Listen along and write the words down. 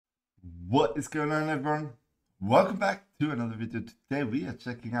What is going on, everyone? Welcome back to another video. Today we are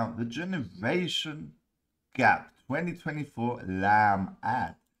checking out the Generation Gap 2024 Lamb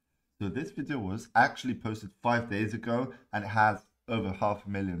ad. So this video was actually posted 5 days ago and it has over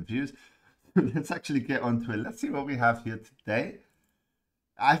 500,000 views. Let's actually get onto it. Let's see what we have here today.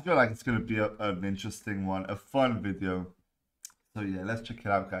 I feel like it's going to be an interesting one, a fun video. So yeah, let's check it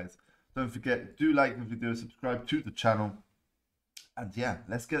out, guys. Don't forget, do like the video, subscribe to the channel. And yeah,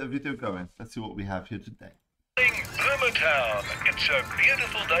 let's get the video going. Let's see what we have here today. Boomertown. It's a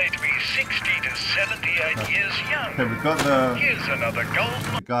beautiful day to be 60 to 78 years young. Okay, we've got Here's another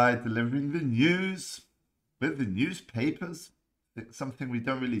the guy delivering the news with the newspapers. It's something we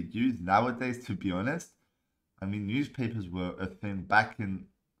don't really use nowadays, to be honest. I mean, newspapers were a thing back in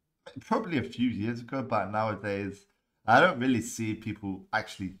probably a few years ago, but nowadays I don't really see people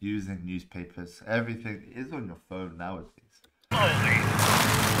actually using newspapers. Everything is on your phone nowadays.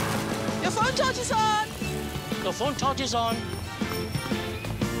 Your phone charge is on! Your phone charge is on.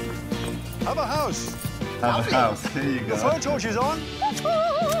 Have a house. Have a house. Here you go. The phone torch is on.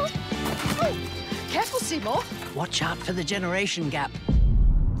 Careful, Seymour. Watch out for the generation gap.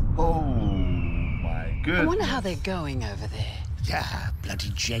 Oh my goodness. I wonder how they're going over there. Yeah, bloody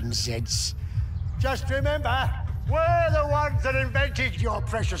Gen Zs. Just remember, we're the ones that invented your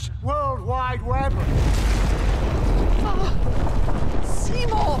precious World Wide Web.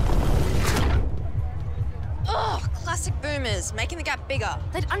 Seymour! Ugh, classic boomers, making the gap bigger.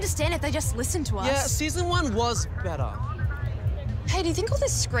 They'd understand if they just listened to us. Yeah, season 1 was better. Hey, do you think all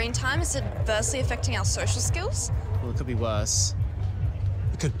this screen time is adversely affecting our social skills? Well, it could be worse.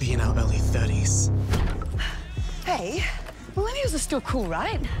 We could be in our early 30s. Hey, millennials are still cool,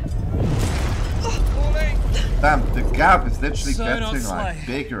 right? Damn, the gap is literally So not getting like slay.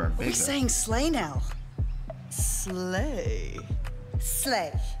 bigger and We're bigger. saying slay now. Slay.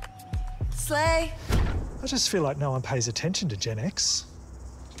 Slay. Slay. I just feel like no one pays attention to Gen X.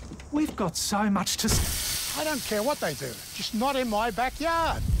 We've got so much to... I don't care what they do, just not in my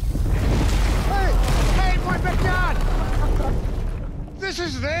backyard. Hey, my backyard! This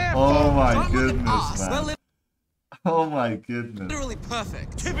is their Oh my Don't look at goodness, us. man. We're Oh my goodness. literally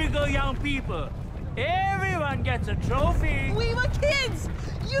perfect. Typical young people. Everyone gets a trophy. We were kids!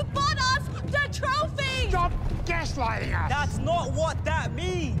 You bought us the trophy! Stop gaslighting us! That's not what that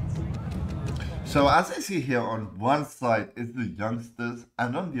means. So as I see here, on one side is the youngsters,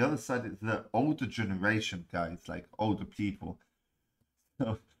 and on the other side is the older generation guys, like older people.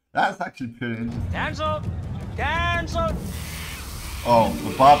 So that's actually pretty interesting. Dance up. Dance up. Oh,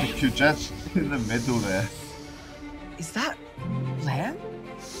 the barbecue just in the middle there. Is that lamb?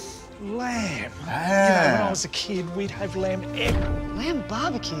 Lamb. You know, when I Yeah. was a kid, we'd have lamb every... Lamb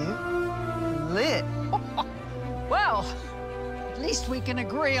barbecue? Lit. Well, at least we can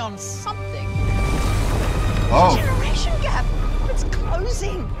agree on something. Oh, Generation gap! It's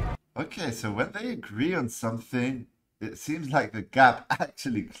closing! okay, so when they agree on something, it seems like the gap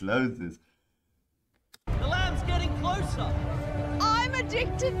actually closes. The lamb's getting closer. I'm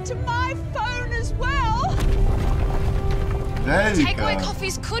addicted to my phone as well! There you Takeaway go.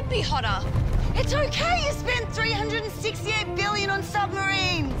 coffees could be hotter. It's okay you spent 368 billion on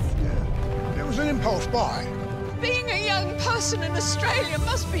submarines. It was an impulse buy. Being a young person in Australia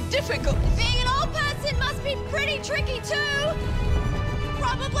must be difficult. Being an old person must be pretty tricky too.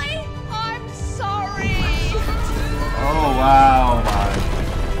 Probably. I'm sorry. Oh wow, man.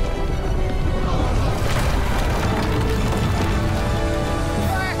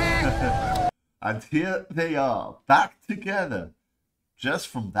 And here they are, back together. Just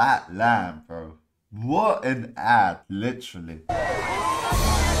from that lamb, bro. What an ad, literally.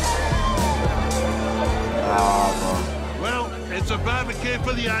 Ah, Well, it's a barbecue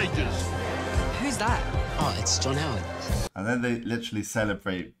for the ages. Who's that? Oh, it's John Howard. bro. And then they literally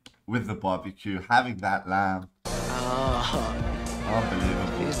celebrate with the barbecue, having that lamb. Oh,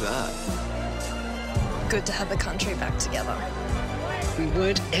 Unbelievable. who's that? Good to have the country back together. We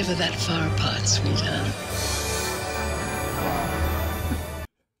weren't ever that far apart, sweetheart.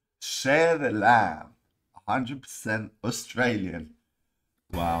 Share the lamb. 100% Australian.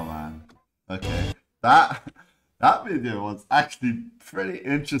 Wow, man. Okay. That video was actually pretty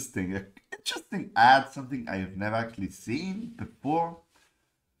interesting. An interesting ad, something I have never actually seen before.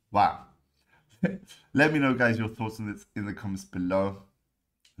 Wow. Let me know, guys, your thoughts on this in the comments below.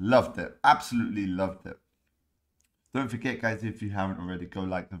 Loved it. Absolutely loved it. Don't forget, guys, if you haven't already, go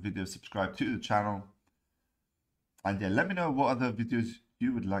like the video, subscribe to the channel. And yeah, let me know what other videos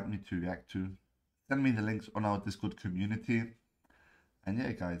you would like me to react to. Send me the links on our Discord community. And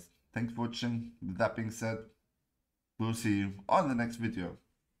yeah, guys, thanks for watching. With that being said, we'll see you on the next video.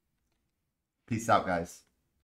 Peace out, guys.